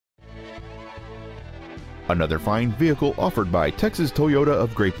Another fine vehicle offered by Texas Toyota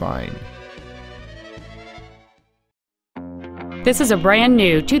of Grapevine. This is a brand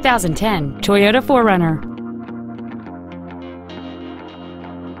new 2010 Toyota 4Runner.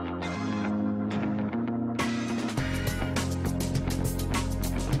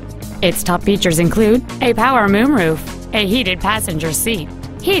 Its top features include a power moonroof, a heated passenger seat,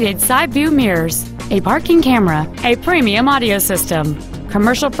 heated side view mirrors, a parking camera, a premium audio system,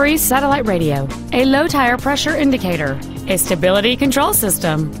 commercial-free satellite radio, a low tire pressure indicator, a stability control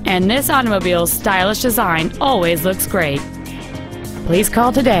system, and this automobile's stylish design always looks great. Please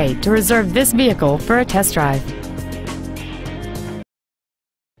call today to reserve this vehicle for a test drive.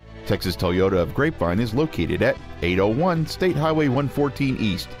 Texas Toyota of Grapevine is located at 801 State Highway 114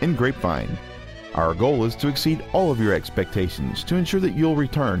 East in Grapevine. Our goal is to exceed all of your expectations to ensure that you'll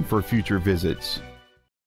return for future visits.